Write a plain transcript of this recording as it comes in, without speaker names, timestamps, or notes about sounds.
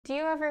Do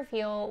you ever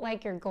feel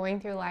like you're going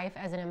through life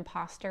as an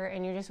imposter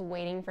and you're just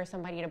waiting for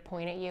somebody to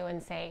point at you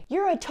and say,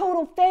 "You're a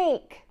total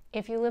fake"?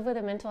 If you live with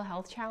a mental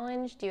health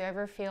challenge, do you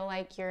ever feel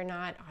like you're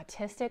not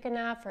autistic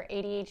enough or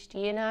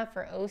ADHD enough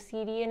or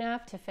OCD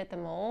enough to fit the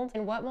mold?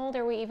 And what mold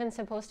are we even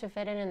supposed to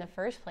fit in the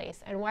first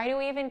place? And why do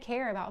we even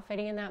care about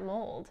fitting in that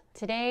mold?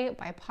 Today,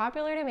 by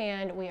popular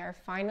demand, we are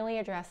finally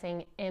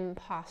addressing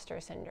imposter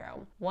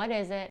syndrome. What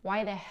is it?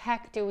 Why the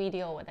heck do we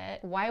deal with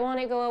it? Why won't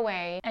it go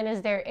away? And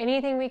is there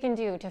anything we can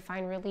do to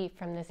find relief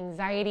from this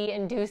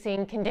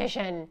anxiety-inducing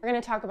condition? We're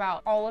gonna talk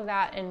about all of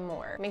that and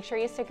more. Make sure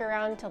you stick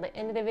around till the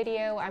end of the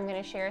video. I'm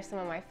gonna share some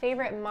of my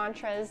favorite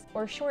mantras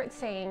or short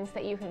sayings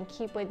that you can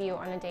keep with you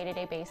on a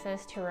day-to-day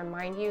basis to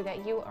remind you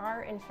that you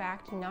are in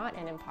fact not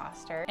an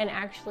imposter and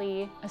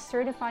actually a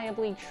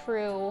certifiably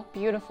true,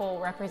 beautiful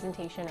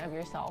representation of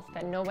yourself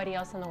that nobody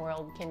else in the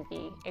world can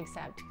be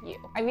except you.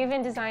 I've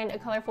even designed a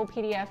colorful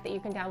PDF that you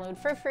can download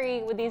for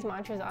free with these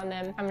mantras on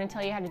them. I'm gonna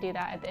tell you how to do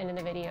that at the end of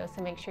the video,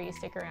 so make sure you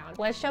stick around.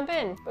 Let's jump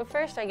in. But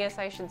first, I guess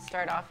I should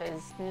start off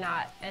as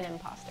not an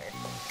imposter.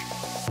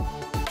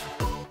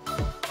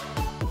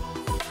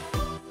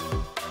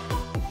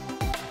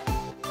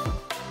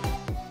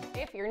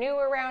 If you're new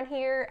around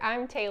here,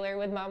 I'm Taylor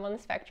with Mom on the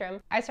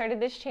Spectrum. I started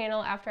this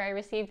channel after I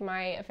received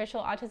my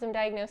official autism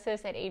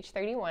diagnosis at age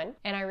 31,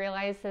 and I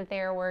realized that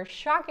there were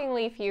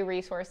shockingly few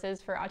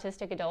resources for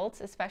autistic adults,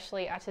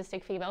 especially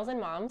autistic females and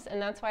moms, and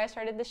that's why I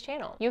started this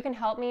channel. You can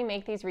help me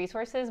make these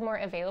resources more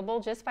available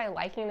just by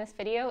liking this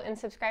video and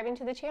subscribing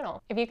to the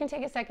channel. If you can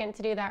take a second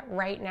to do that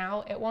right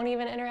now, it won't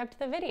even interrupt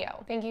the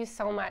video. Thank you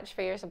so much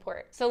for your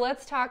support. So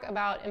let's talk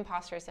about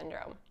imposter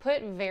syndrome.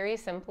 Put very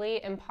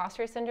simply,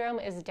 imposter syndrome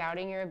is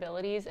doubting your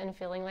abilities and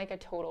feeling like a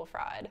total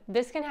fraud.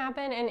 This can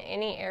happen in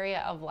any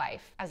area of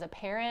life, as a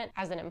parent,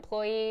 as an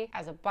employee,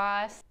 as a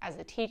boss, as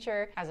a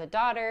teacher, as a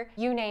daughter,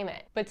 you name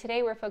it. But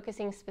today we're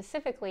focusing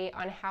specifically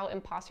on how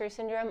imposter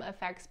syndrome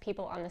affects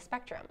people on the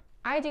spectrum.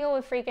 I deal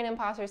with freaking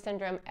imposter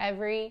syndrome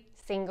every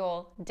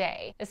single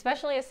day,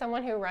 especially as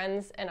someone who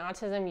runs an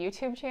autism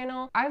YouTube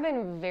channel. I've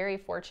been very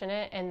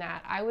fortunate in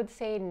that I would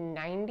say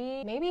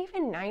 90, maybe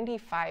even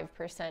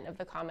 95% of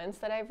the comments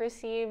that I've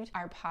received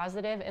are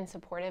positive and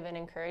supportive and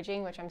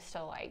encouraging, which I'm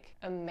still like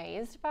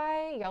amazed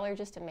by. Y'all are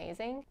just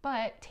amazing.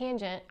 But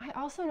tangent, I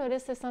also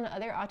noticed this on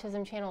other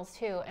autism channels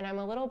too, and I'm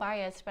a little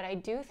biased, but I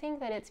do think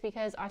that it's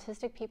because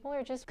autistic people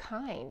are just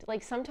kind.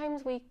 Like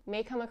sometimes we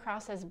may come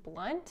across as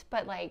blunt,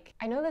 but like,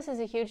 I know this is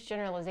a huge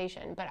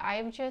generalization, but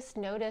I've just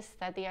noticed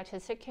that the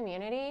autistic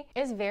community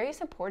is very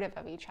supportive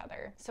of each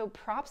other. So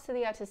props to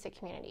the autistic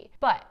community.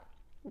 But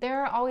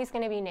there are always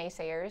going to be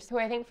naysayers who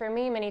I think for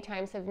me many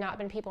times have not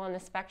been people on the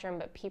spectrum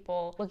but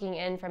people looking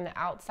in from the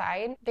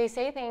outside. They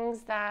say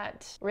things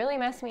that really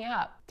mess me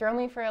up, throw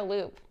me for a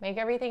loop, make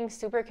everything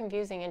super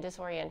confusing and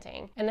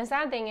disorienting. And the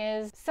sad thing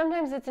is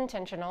sometimes it's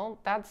intentional,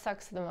 that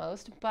sucks the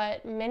most,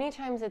 but many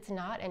times it's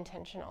not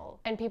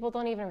intentional and people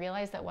don't even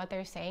realize that what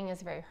they're saying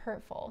is very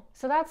hurtful.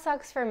 So that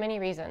sucks for many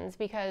reasons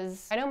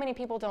because I know many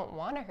people don't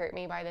want to hurt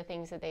me by the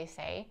things that they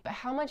say, but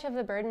how much of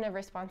the burden of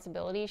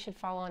responsibility should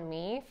fall on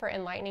me for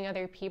enlightening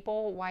other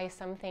people why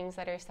some things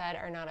that are said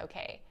are not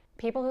okay?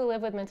 People who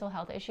live with mental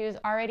health issues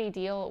already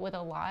deal with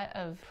a lot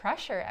of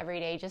pressure every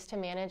day just to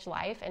manage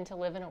life and to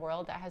live in a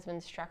world that has been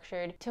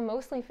structured to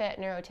mostly fit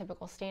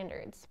neurotypical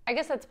standards. I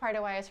guess that's part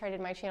of why I started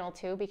my channel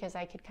too, because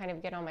I could kind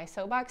of get on my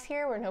soapbox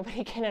here where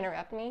nobody can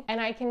interrupt me and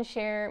I can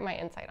share my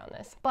insight on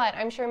this. But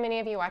I'm sure many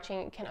of you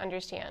watching can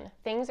understand.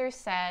 Things are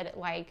said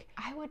like,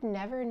 I would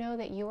never know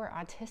that you were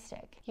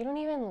autistic. You don't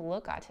even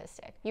look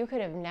autistic. You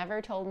could have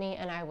never told me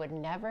and I would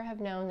never have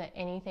known that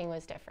anything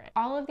was different.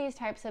 All of these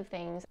types of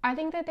things, I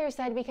think that they're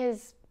said because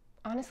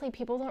honestly,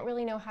 people don't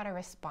really know how to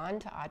respond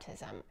to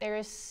autism. There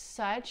is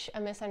such a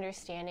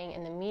misunderstanding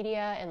in the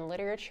media and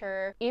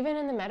literature, even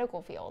in the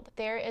medical field.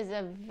 There is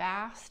a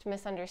vast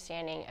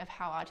misunderstanding of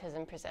how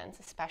autism presents,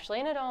 especially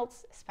in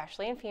adults,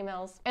 especially in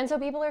females. And so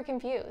people are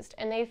confused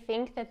and they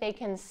think that they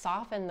can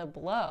soften the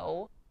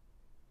blow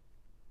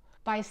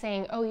by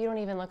saying, oh, you don't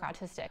even look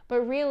autistic.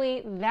 But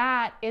really,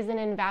 that is an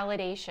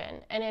invalidation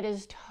and it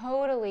is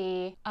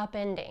totally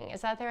upending.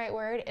 Is that the right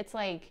word? It's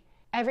like,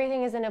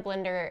 everything is in a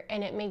blender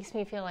and it makes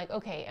me feel like,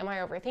 okay, am I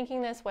overthinking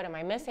this? What am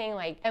I missing?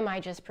 Like, am I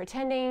just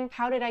pretending?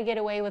 How did I get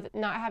away with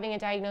not having a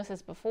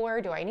diagnosis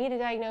before? Do I need a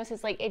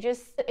diagnosis? Like,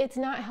 it's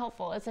not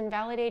helpful. It's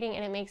invalidating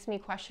and it makes me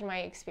question my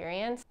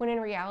experience when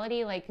in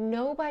reality, like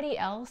nobody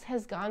else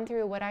has gone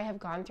through what I have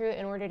gone through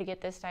in order to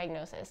get this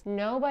diagnosis.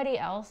 Nobody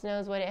else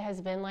knows what it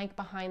has been like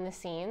behind the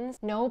scenes.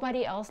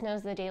 Nobody else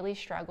knows the daily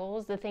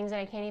struggles, the things that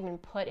I can't even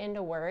put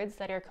into words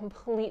that are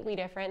completely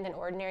different than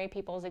ordinary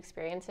people's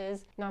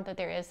experiences. Not that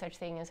there is such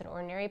thing as an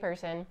ordinary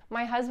person.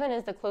 My husband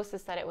is the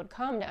closest that it would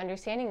come to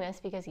understanding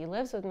this because he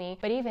lives with me,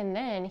 but even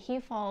then, he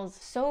falls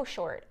so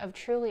short of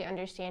truly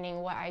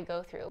understanding what I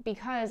go through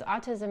because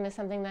autism is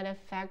something that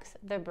affects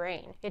the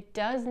brain. It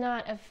does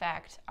not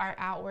affect our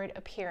outward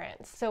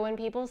appearance. So when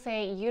people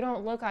say you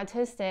don't look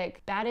autistic,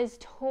 that is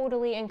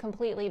totally and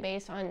completely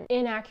based on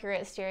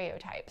inaccurate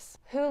stereotypes.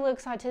 Who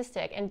looks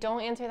autistic? And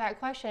don't answer that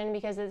question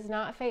because it's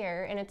not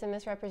fair and it's a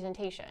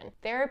misrepresentation.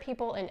 There are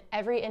people in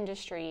every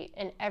industry,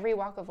 in every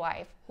walk of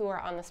life, who are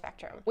on the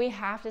spectrum. We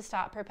have to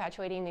stop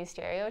perpetuating these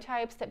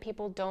stereotypes that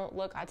people don't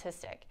look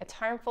autistic. It's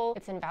harmful,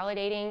 it's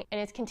invalidating,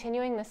 and it's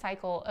continuing the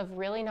cycle of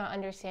really not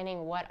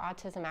understanding what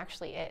autism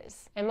actually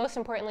is. And most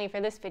importantly for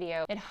this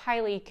video, it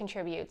highly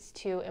contributes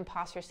to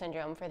imposter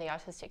syndrome for the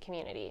autistic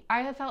community.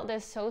 I have felt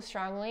this so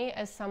strongly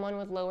as someone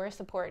with lower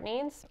support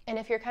needs, and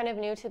if you're kind of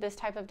new to this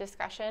type of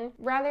discussion,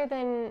 rather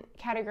than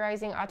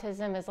categorizing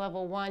autism as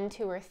level 1,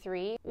 2, or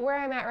 3, where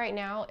I'm at right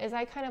now is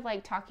I kind of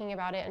like talking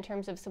about it in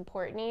terms of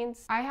support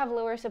needs. I have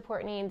lower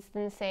support needs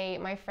than, say,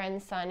 my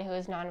friend's son who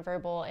is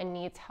nonverbal and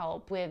needs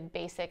help with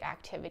basic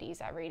activities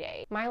every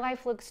day. My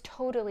life looks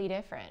totally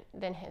different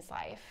than his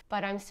life,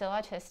 but I'm still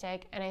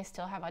autistic and I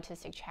still have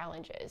autistic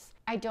challenges.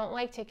 I don't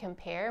like to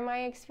compare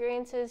my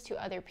experiences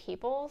to other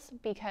people's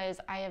because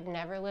I have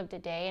never lived a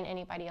day in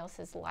anybody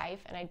else's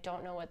life and I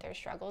don't know what their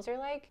struggles are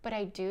like, but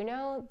I do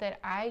know that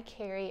I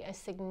carry a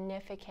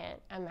significant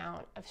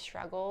amount of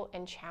struggle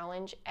and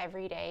challenge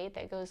every day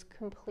that goes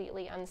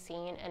completely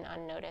unseen and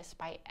unnoticed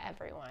by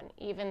everyone,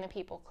 even the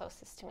people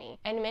closest to me.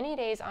 And many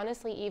days,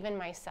 honestly, even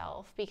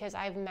myself, because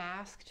I've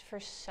masked for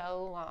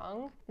so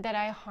long that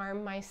I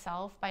harm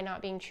myself by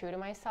not being true to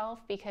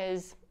myself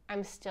because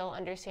I'm still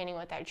understanding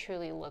what that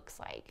truly looks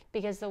like.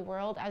 Because the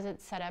world as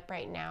it's set up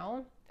right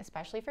now,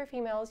 especially for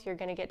females, you're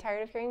gonna get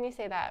tired of hearing me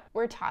say that,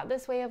 we're taught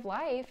this way of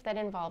life that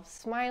involves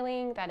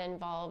smiling, that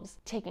involves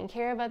taking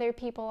care of other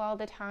people all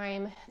the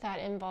time, that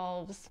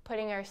involves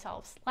putting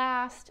ourselves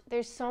last.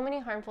 There's so many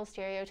harmful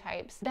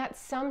stereotypes that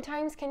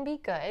sometimes can be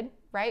good,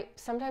 right?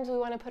 Sometimes we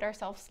wanna put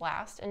ourselves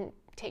last and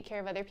take care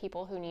of other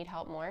people who need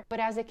help more.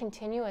 But as a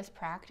continuous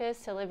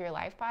practice to live your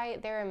life by,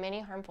 there are many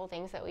harmful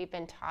things that we've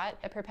been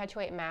taught that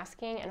perpetuate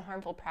masking and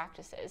harmful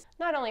practices,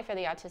 not only for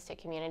the autistic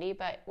community,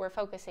 but we're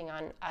focusing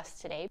on us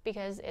today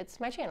because it's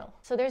my channel.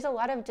 So there's a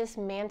lot of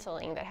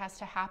dismantling that has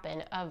to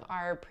happen of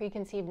our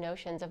preconceived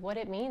notions of what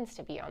it means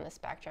to be on the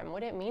spectrum,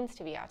 what it means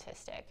to be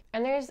autistic.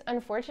 And there's,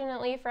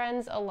 unfortunately,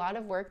 friends, a lot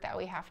of work that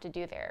we have to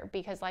do there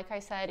because, like I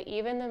said,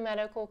 even the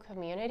medical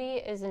community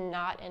is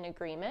not in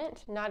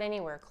agreement, not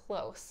anywhere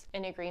close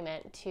in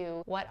agreement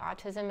to what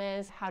autism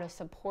is, how to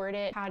support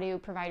it, how to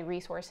provide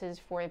resources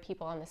for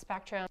people on the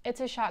spectrum.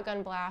 It's a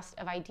shotgun blast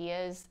of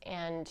ideas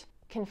and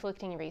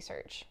conflicting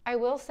research. I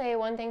will say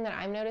one thing that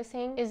I'm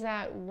noticing is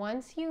that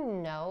once you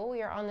know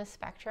you're on the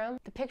spectrum,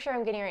 the picture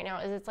I'm getting right now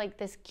is it's like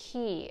this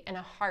key and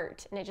a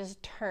heart and it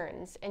just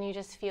turns and you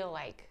just feel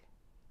like,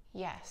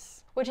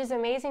 yes. Which is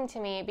amazing to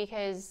me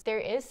because there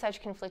is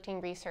such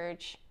conflicting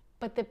research.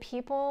 But the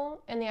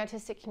people in the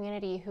autistic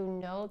community who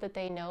know that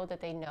they know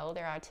that they know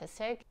they're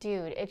autistic,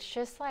 dude, it's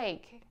just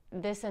like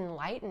this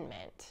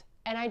enlightenment.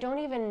 And I don't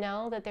even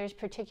know that there's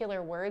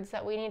particular words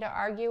that we need to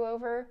argue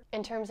over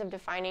in terms of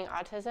defining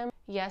autism.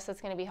 Yes,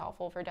 it's going to be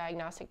helpful for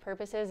diagnostic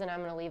purposes, and I'm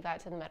going to leave that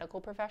to the medical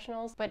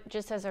professionals. But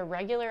just as a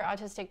regular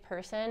autistic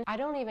person, I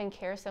don't even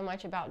care so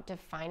much about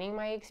defining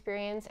my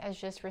experience as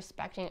just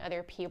respecting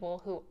other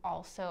people who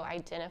also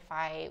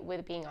identify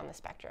with being on the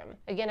spectrum.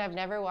 Again, I've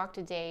never walked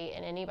a day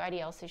in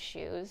anybody else's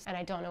shoes, and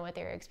I don't know what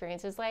their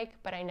experience is like,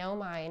 but I know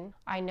mine.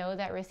 I know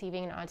that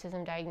receiving an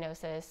autism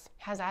diagnosis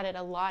has added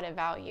a lot of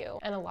value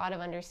and a lot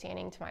of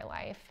understanding to my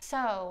life.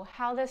 So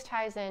how this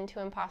ties into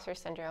imposter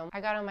syndrome,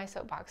 I got on my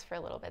soapbox for a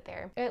little bit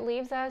there. It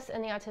leaves us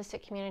in the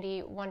autistic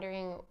community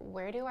wondering,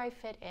 where do I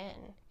fit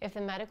in? If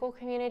the medical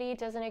community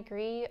doesn't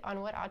agree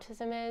on what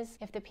autism is,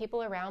 if the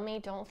people around me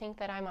don't think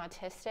that I'm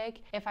autistic,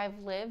 if I've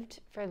lived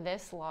for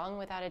this long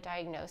without a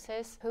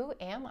diagnosis, who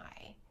am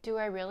I? Do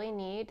I really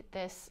need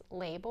this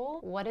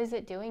label? What is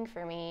it doing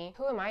for me?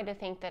 Who am I to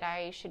think that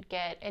I should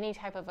get any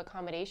type of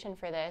accommodation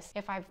for this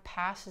if I've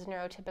passed as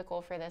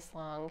neurotypical for this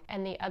long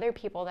and the other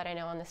people that I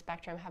know on the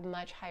spectrum have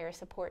much higher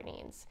support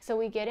needs? So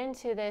we get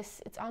into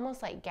this, it's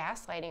almost like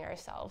gaslighting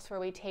ourselves where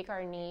we take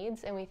our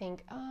needs and we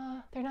think,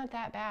 oh, they're not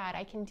that bad.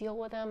 I can deal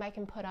with them. I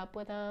can put up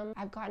with them.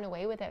 I've gotten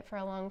away with it for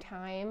a long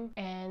time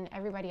and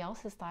everybody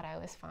else has thought I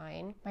was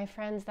fine. My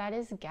friends, that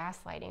is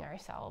gaslighting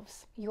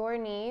ourselves. Your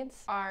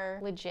needs are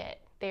legit.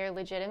 They are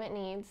legitimate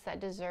needs that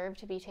deserve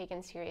to be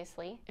taken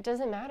seriously. It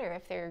doesn't matter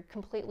if they're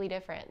completely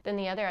different than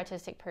the other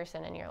autistic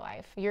person in your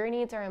life. Your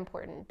needs are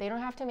important. They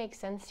don't have to make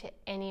sense to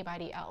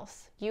anybody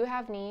else. You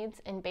have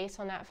needs, and based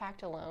on that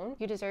fact alone,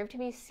 you deserve to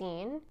be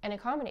seen and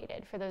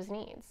accommodated for those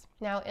needs.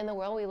 Now, in the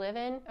world we live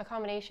in,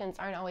 accommodations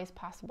aren't always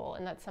possible,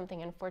 and that's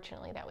something,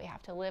 unfortunately, that we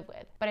have to live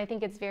with. But I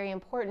think it's very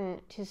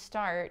important to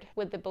start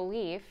with the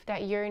belief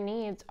that your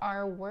needs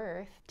are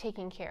worth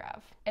taking care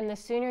of. And the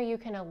sooner you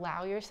can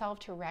allow yourself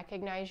to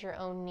recognize your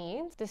own own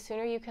needs, the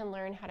sooner you can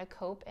learn how to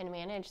cope and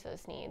manage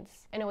those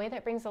needs in a way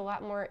that brings a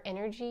lot more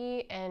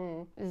energy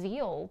and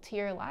zeal to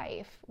your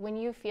life. When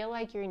you feel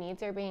like your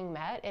needs are being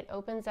met, it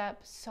opens up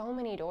so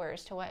many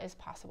doors to what is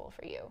possible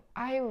for you.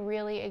 I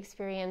really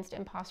experienced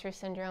imposter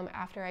syndrome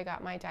after I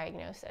got my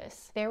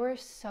diagnosis. There were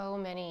so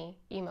many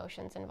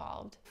emotions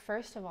involved.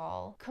 First of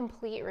all,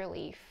 complete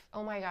relief.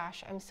 Oh my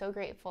gosh, I'm so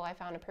grateful I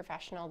found a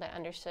professional that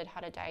understood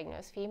how to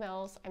diagnose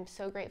females. I'm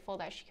so grateful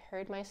that she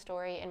heard my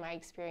story and my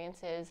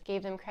experiences,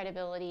 gave them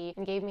credibility,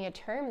 and gave me a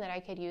term that I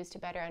could use to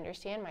better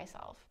understand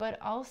myself. But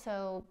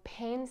also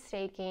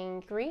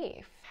painstaking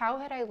grief. How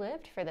had I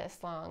lived for this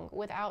long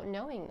without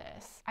knowing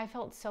this? I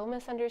felt so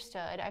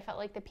misunderstood. I felt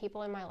like the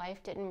people in my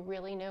life didn't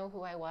really know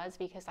who I was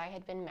because I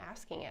had been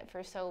masking it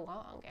for so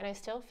long, and I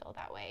still feel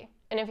that way.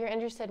 And if you're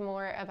interested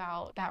more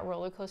about that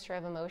roller coaster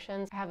of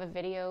emotions, I have a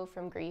video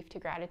from grief to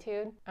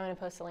gratitude. I'm gonna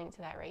post a link to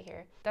that right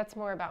here. That's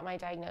more about my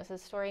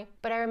diagnosis story.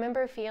 But I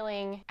remember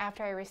feeling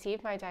after I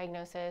received my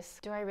diagnosis,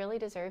 do I really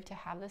deserve to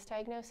have this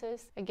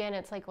diagnosis? Again,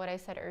 it's like what I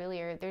said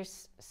earlier,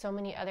 there's so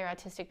many other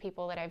autistic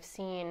people that I've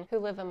seen who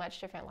live a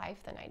much different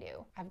life than I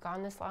do. I've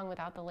gone this long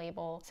without the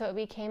label. So it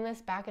became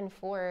this back and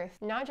forth,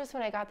 not just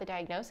when I got the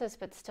diagnosis,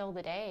 but still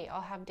today.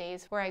 I'll have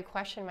days where I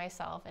question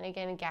myself and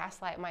again,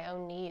 gaslight my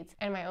own needs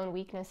and my own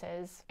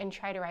weaknesses and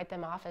try to write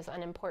them off as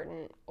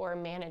unimportant or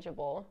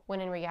manageable,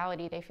 when in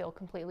reality they feel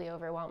completely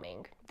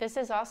overwhelming. This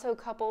is also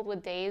coupled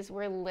with days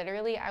where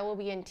literally I will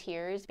be in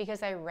tears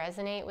because I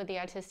resonate with the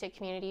autistic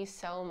community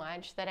so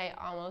much that I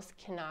almost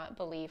cannot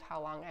believe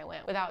how long I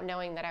went without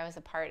knowing that I was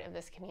a part of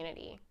this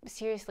community.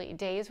 Seriously,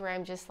 days where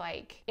I'm just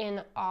like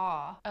in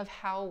awe of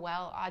how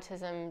well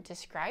autism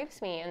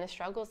describes me and the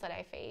struggles that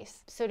I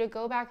face. So to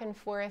go back and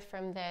forth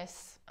from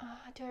this,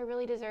 do I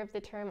really deserve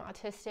the term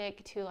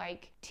autistic, to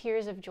like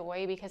tears of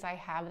joy because I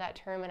have that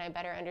term and I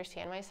better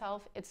understand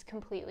myself, it's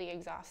completely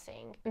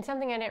exhausting. And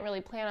something I didn't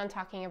really plan on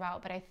talking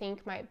about, but I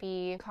think might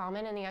be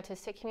common in the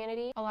autistic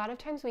community. A lot of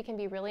times we can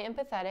be really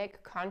empathetic,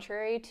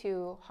 contrary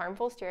to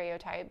harmful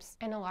stereotypes,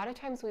 and a lot of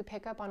times we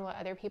pick up on what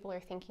other people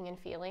are thinking and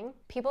feeling.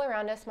 People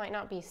around us might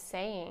not be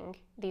saying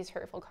these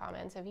hurtful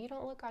comments of, you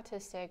don't look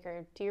autistic,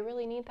 or do you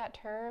really need that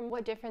term?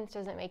 What difference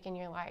does it make in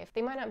your life?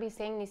 They might not be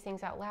saying these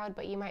things out loud,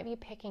 but you might be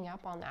picking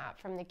up on that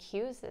from the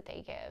cues that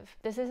they give.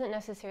 This isn't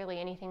necessarily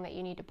anything that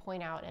you need to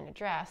point out and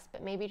address,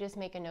 but maybe just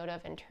make a note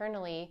of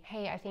internally,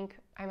 hey, I think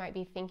I might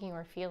be thinking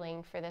or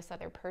feeling for this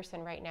other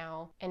person right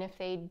now. And if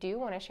they do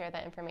want to share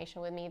that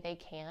information with me, they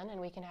can, and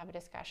we can have a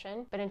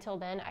discussion. But until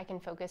then, I can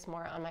focus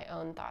more on my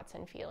own thoughts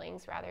and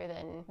feelings rather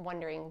than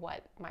wondering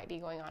what might be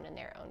going on in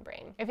their own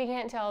brain. If you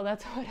can't tell,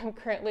 that's what I'm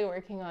currently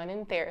working on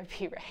in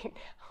therapy right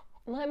now.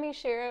 Let me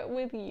share it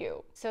with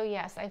you. So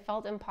yes, I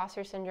felt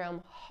imposter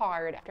syndrome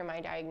hard after my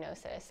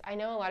diagnosis. I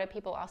know a lot of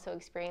people also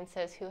experience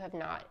this who have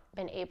not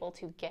been able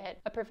to get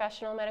a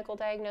professional medical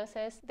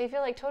diagnosis. They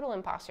feel like total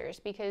imposters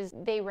because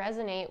they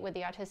resonate with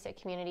the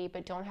autistic community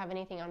but don't have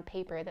anything on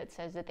paper that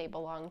says that they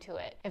belong to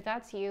it. If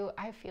that's you,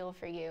 I feel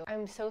for you.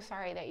 I'm so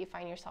sorry that you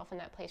find yourself in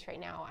that place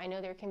right now. I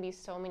know there can be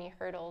so many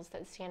hurdles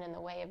that stand in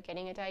the way of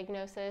getting a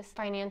diagnosis.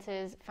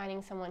 Finances,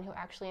 finding someone who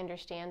actually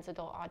understands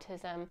adult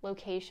autism,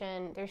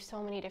 location, there's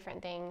so many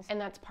different things. And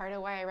that's part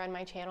of why I run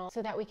my channel,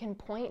 so that we can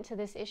point to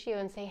this issue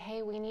and say,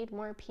 hey, we need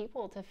more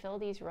people to fill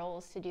these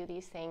roles, to do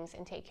these things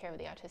and take care of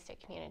the autistic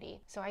community.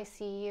 So I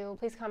see you.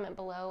 Please comment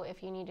below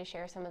if you need to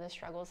share some of the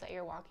struggles that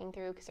you're walking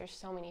through, because there's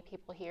so many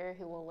people here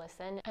who will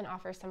listen and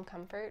offer some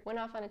comfort. Went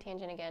off on a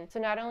tangent again. So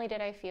not only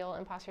did I feel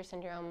imposter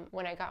syndrome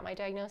when I got my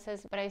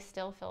diagnosis, but I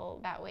still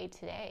feel that way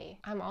today.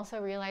 I'm also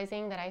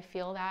realizing that I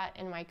feel that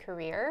in my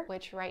career,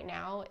 which right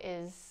now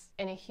is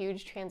in a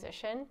huge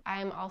transition.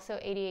 I'm also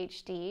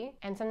ADHD,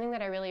 and something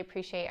that I really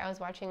appreciate, I was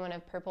watching one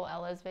of Purple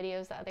Ella's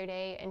videos the other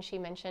day, and she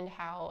mentioned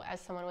how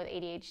as someone with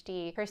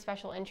ADHD, her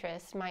special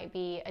interest might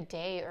be a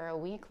day or a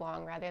week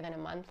long rather than a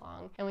month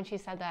long. And when she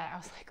said that, I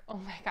was like, oh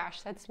my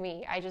gosh, that's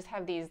me. I just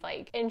have these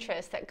like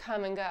interests that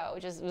come and go,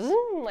 just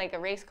zoom, like a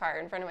race car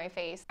in front of my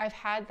face. I've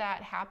had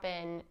that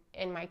happen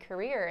in my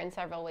career in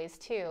several ways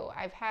too.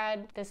 I've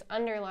had this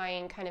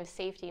underlying kind of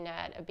safety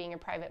net of being a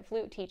private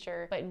flute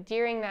teacher, but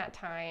during that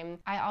time,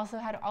 I also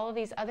had all of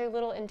these other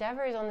little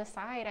endeavors on the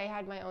side. I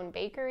had my own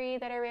bakery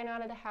that I ran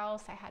out of the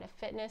house. I had a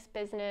fitness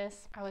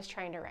business. I was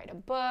trying to write a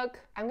book.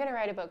 I'm gonna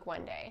write a book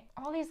one day.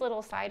 All these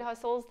little side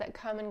hustles that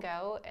come and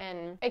go,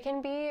 and it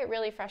can be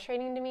really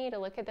frustrating to me to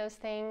look at those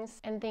things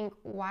and think,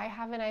 why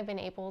haven't I been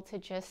able to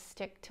just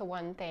stick to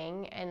one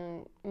thing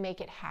and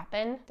make it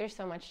happen? There's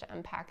so much to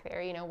unpack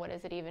there. You know, what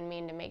does it even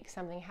mean to make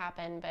something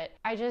happen? But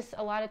I just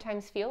a lot of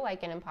times feel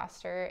like an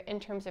imposter in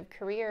terms of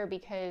career,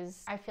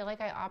 because I feel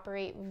like I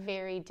operate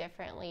very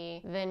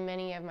differently than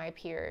many of my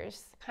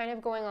peers. Kind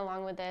of going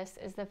along with this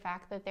is the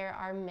fact that there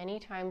are many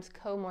times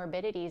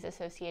comorbidities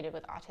associated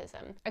with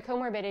autism. A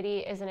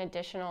comorbidity is an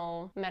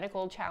additional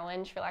medical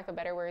challenge, for lack of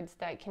better words,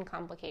 that can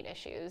complicate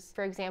issues.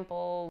 For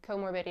example,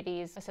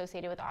 comorbidities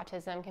associated with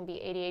autism can be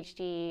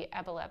ADHD,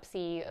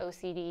 epilepsy,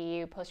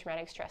 OCD,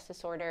 post-traumatic stress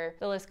disorder,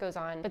 the list goes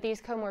on. But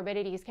these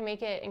comorbidities can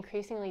make it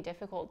increasingly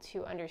difficult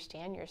to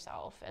understand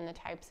yourself and the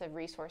types of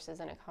resources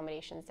and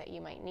accommodations that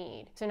you might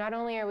need. So not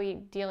only are we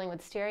dealing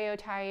with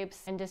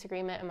stereotypes and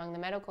disagreement among the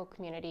medical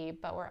community,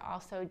 but we're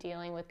also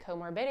dealing with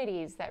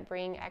comorbidities that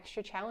bring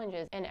extra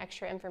challenges and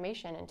extra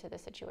information into the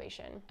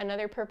situation.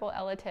 Another Purple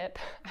Ella tip,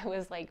 I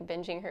was like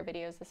binging her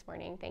videos this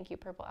morning, thank you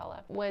Purple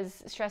Ella,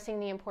 was stressing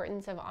the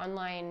importance of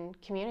online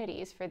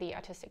communities for the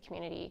autistic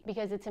community,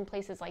 because it's in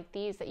places like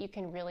these that you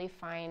can really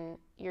find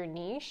your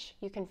niche.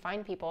 You can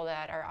find people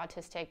that are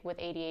autistic with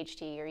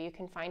ADHD, or you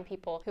can find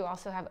people who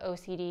also have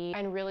OCD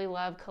and really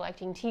love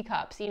collecting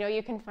teacups. You know,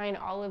 you can find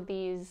all of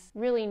these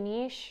really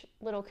niche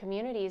little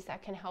communities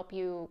that can help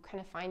you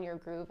kind of find your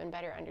groove and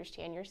better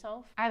understand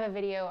yourself. I have a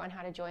video on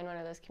how to join one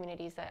of those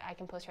communities that I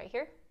can post right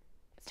here.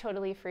 It's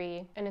totally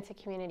free, and it's a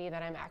community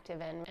that I'm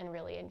active in and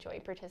really enjoy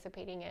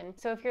participating in.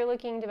 So if you're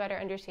looking to better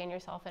understand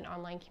yourself, an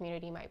online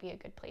community might be a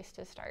good place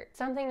to start.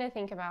 Something to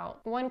think about.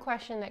 One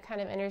question that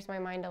kind of enters my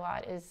mind a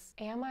lot is,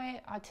 am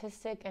I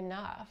autistic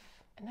enough?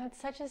 And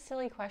that's such a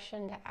silly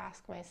question to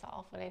ask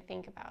myself when I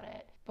think about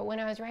it. But when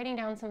I was writing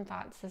down some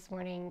thoughts this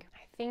morning,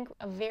 I think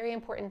a very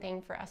important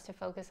thing for us to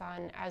focus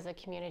on as a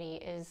community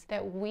is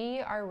that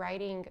we are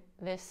writing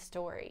this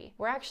story.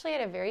 We're actually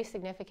at a very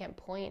significant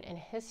point in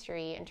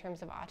history in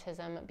terms of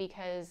autism,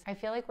 because I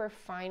feel like we're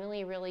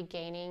finally really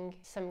gaining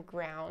some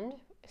ground,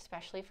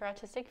 especially for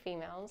autistic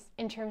females,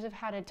 in terms of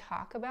how to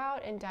talk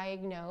about and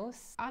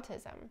diagnose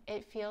autism.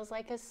 It feels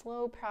like a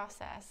slow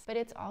process, but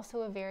it's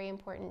also a very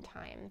important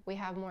time. We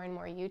have more and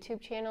more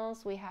YouTube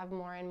channels, we have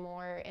more and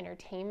more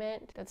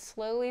entertainment that's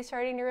slowly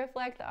starting to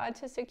reflect the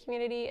autistic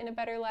community in a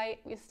better light.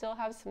 We still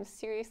have some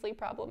seriously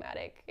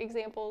problematic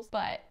examples,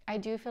 but I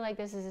do feel like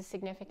this is a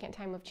significant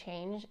time of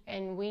change,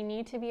 and we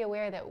need to be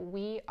aware that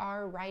we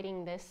are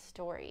writing this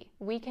story.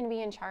 We can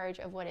be in charge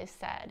of what is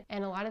said,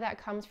 and a lot of that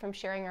comes from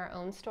sharing our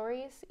own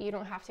stories. You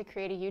don't have to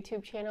create a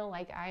YouTube channel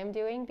like I am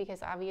doing,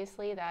 because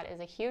obviously that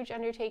is a huge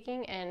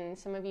undertaking and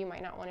some of you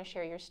might not want to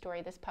share your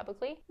story this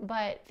publicly.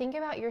 But think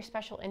about your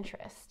special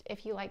interest.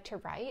 If you like to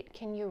write,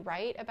 can you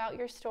write about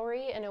your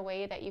story in a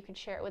way that you could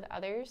share it with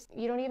others?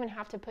 You don't even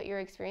have to put your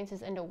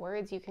experiences into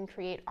words. You can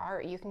create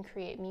art, you can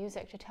create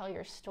music to tell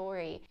your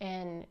story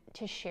and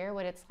to share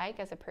what it's like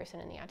as a person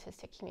in the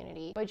autistic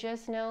community. But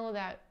just know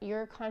that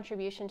your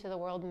contribution to the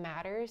world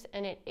matters,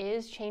 and it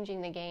is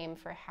changing the game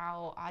for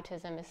how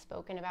autism is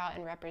spoken about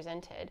and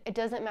represented. It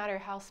doesn't matter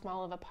how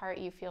small of a part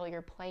you feel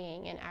you're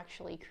playing in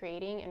actually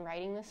creating and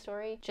writing this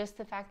story. Just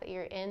the fact that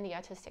you're in the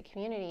autistic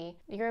community,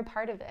 you're a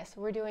part of this.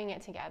 We're doing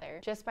it together.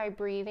 Just by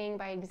breathing,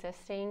 by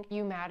existing,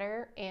 you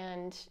matter,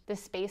 and the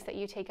space that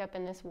you take up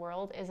in this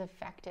world is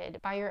affected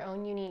by your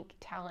own unique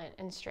talent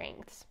and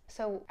strengths.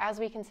 So as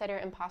we consider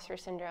imposter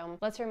syndrome,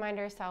 let's remind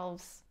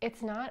ourselves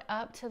it's not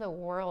up to the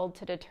world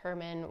to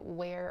determine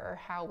where or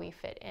how we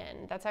fit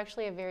in. That's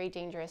actually a very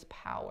dangerous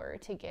power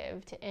to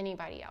give to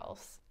anybody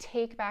else.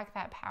 Take back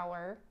that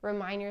power.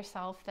 Remind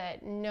yourself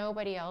that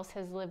nobody else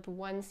has lived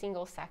one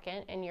single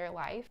second in your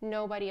life.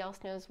 Nobody else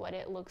knows what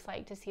it looks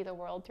like to see the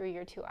world through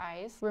your two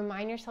eyes.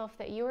 Remind yourself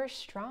that you are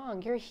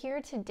strong. You're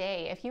here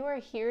today. If you are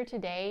here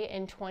today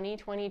in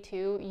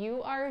 2022,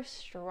 you are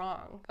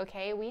strong,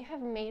 okay? We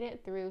have made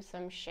it through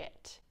some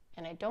shit.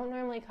 And I don't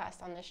normally cuss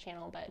on this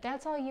channel, but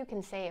that's all you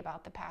can say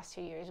about the past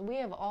 2 years. We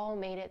have all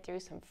made it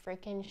through some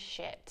freaking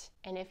shit.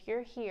 And if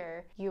you're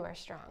here, you are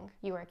strong,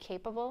 you are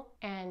capable,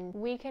 and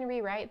we can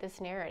rewrite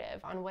this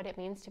narrative on what it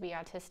means to be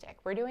autistic.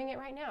 We're doing it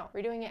right now.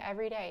 We're doing it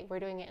every day. We're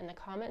doing it in the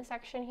comment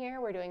section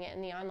here. We're doing it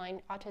in the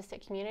online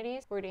autistic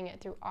communities. We're doing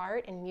it through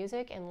art and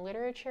music and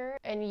literature,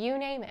 and you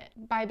name it.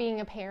 By being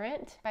a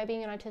parent, by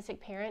being an autistic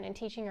parent and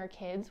teaching our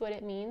kids what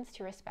it means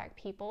to respect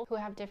people who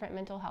have different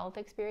mental health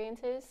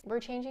experiences, we're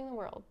changing the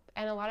world.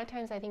 And a lot of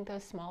times I think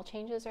those small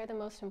changes are the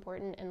most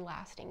important and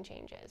lasting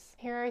changes.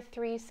 Here are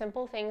 3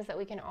 simple things that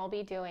we can all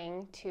be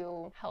doing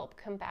to help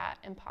combat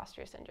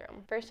imposter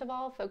syndrome. First of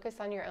all, focus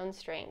on your own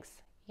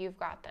strengths. You've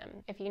got them.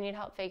 If you need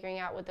help figuring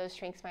out what those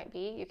strengths might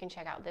be, you can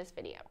check out this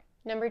video.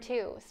 Number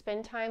 2,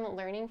 spend time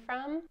learning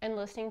from and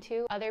listening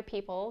to other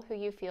people who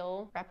you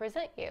feel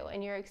represent you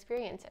and your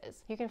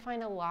experiences. You can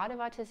find a lot of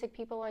autistic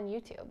people on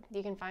YouTube.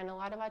 You can find a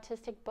lot of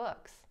autistic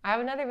books. I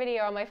have another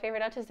video on my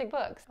favorite autistic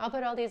books. I'll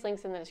put all these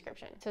links in the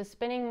description. So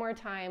spending more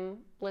time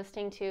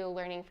listening to,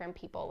 learning from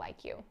people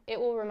like you. It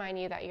will remind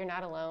you that you're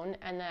not alone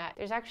and that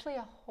there's actually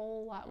a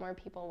whole lot more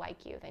people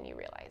like you than you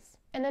realize.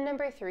 And then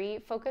number 3,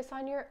 focus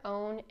on your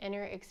own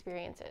inner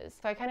experiences.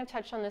 So I kind of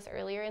touched on this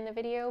earlier in the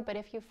video, but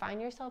if you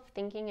find yourself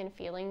thinking and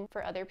feeling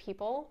for other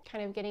people,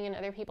 kind of getting in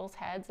other people's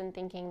heads and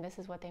thinking this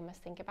is what they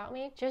must think about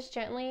me, just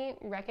gently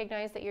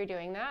recognize that you're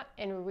doing that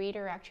and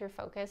redirect your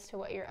focus to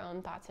what your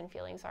own thoughts and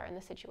feelings are in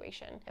the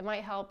situation. It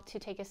might help to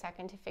take a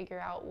second to figure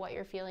out what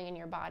you're feeling in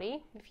your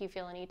body. If you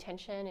feel any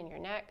tension in your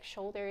neck,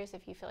 shoulders,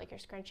 if you feel like you're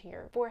scrunching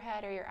your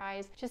forehead or your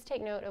eyes, just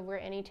take note of where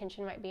any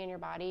tension might be in your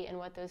body and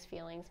what those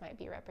feelings might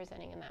be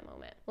representing in that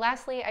moment.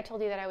 Lastly, I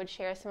told you that I would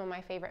share some of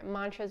my favorite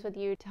mantras with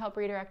you to help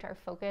redirect our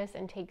focus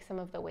and take some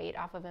of the weight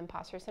off of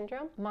imposter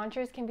syndrome.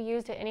 Mantras can be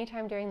used at any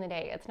time during the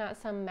day. It's not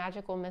some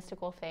magical,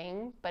 mystical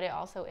thing, but it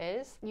also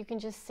is. You can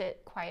just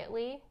sit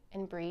quietly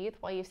and breathe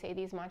while you say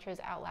these mantras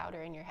out loud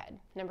or in your head.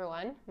 Number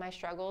 1, my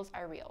struggles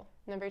are real.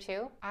 Number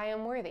 2, I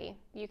am worthy.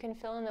 You can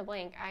fill in the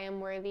blank. I am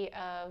worthy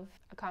of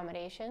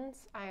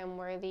accommodations. I am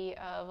worthy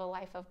of a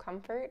life of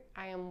comfort.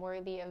 I am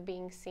worthy of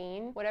being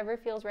seen. Whatever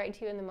feels right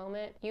to you in the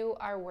moment, you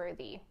are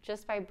worthy.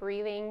 Just by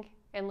breathing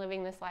and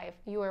living this life,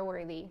 you are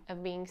worthy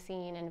of being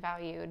seen and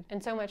valued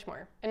and so much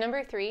more. And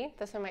number 3,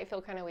 this one might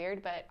feel kind of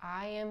weird, but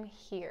I am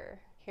here.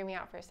 Hear me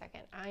out for a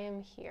second. I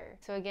am here.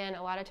 So again,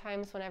 a lot of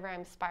times whenever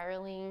I'm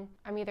spiraling,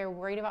 I'm either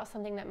worried about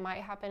something that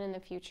might happen in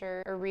the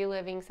future or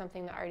reliving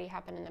something that already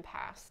happened in the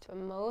past. But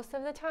most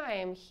of the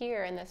time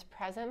here in this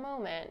present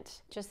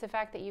moment, just the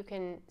fact that you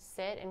can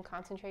sit and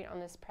concentrate on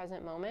this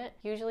present moment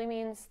usually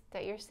means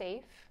that you're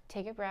safe.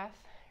 Take a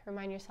breath.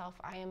 Remind yourself,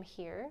 I am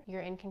here.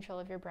 You're in control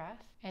of your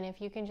breath. And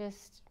if you can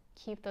just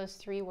keep those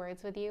 3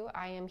 words with you,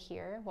 I am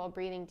here, while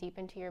breathing deep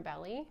into your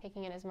belly,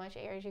 taking in as much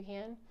air as you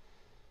can,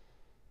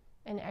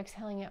 and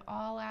exhaling it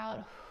all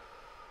out.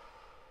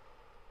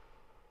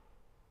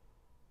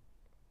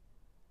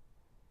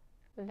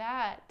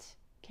 That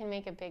can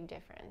make a big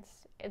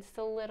difference. It's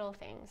the little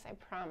things, I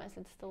promise.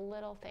 It's the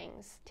little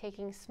things.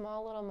 Taking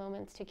small little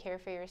moments to care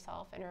for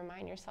yourself and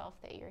remind yourself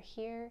that you're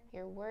here,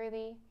 you're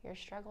worthy, your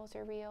struggles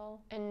are real,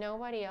 and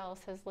nobody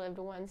else has lived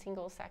one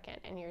single second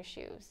in your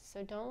shoes.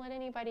 So don't let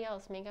anybody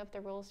else make up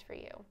the rules for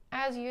you.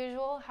 As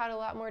usual, had a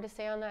lot more to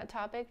say on that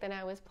topic than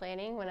I was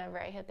planning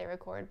whenever I hit the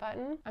record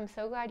button. I'm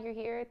so glad you're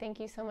here. Thank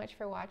you so much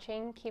for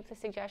watching. Keep the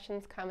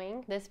suggestions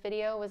coming. This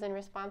video was in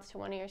response to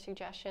one of your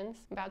suggestions.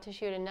 I'm about to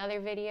shoot another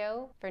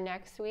video for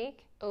next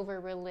week over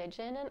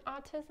religion and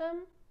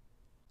autism.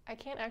 I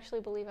can't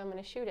actually believe I'm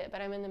going to shoot it, but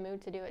I'm in the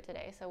mood to do it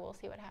today, so we'll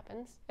see what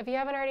happens. If you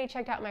haven't already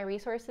checked out my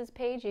resources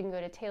page, you can go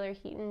to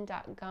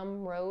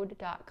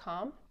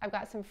taylorheaton.gumroad.com. I've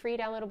got some free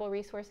downloadable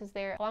resources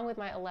there, along with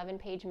my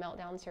 11-page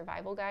meltdown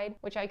survival guide,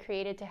 which I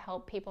created to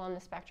help people on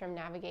the spectrum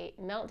navigate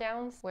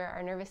meltdowns, where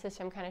our nervous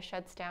system kind of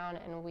shuts down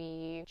and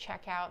we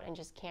check out and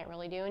just can't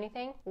really do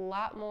anything. A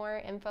lot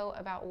more info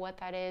about what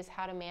that is,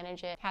 how to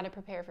manage it, how to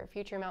prepare for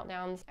future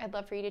meltdowns. I'd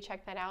love for you to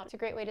check that out. It's a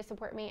great way to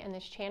support me and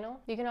this channel.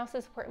 You can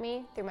also support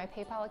me through my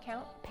PayPal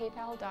account,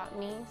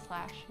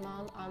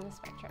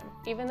 paypal.me/momonthespectrum.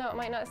 Even though it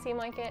might not seem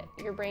like it,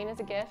 your brain is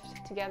a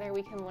gift. Together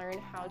we can learn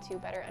how to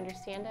better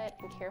understand it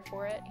and care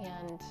for it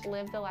and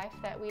live the life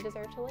that we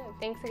deserve to live.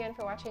 Thanks again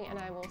for watching, and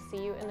I will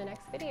see you in the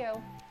next video.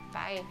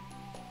 Bye.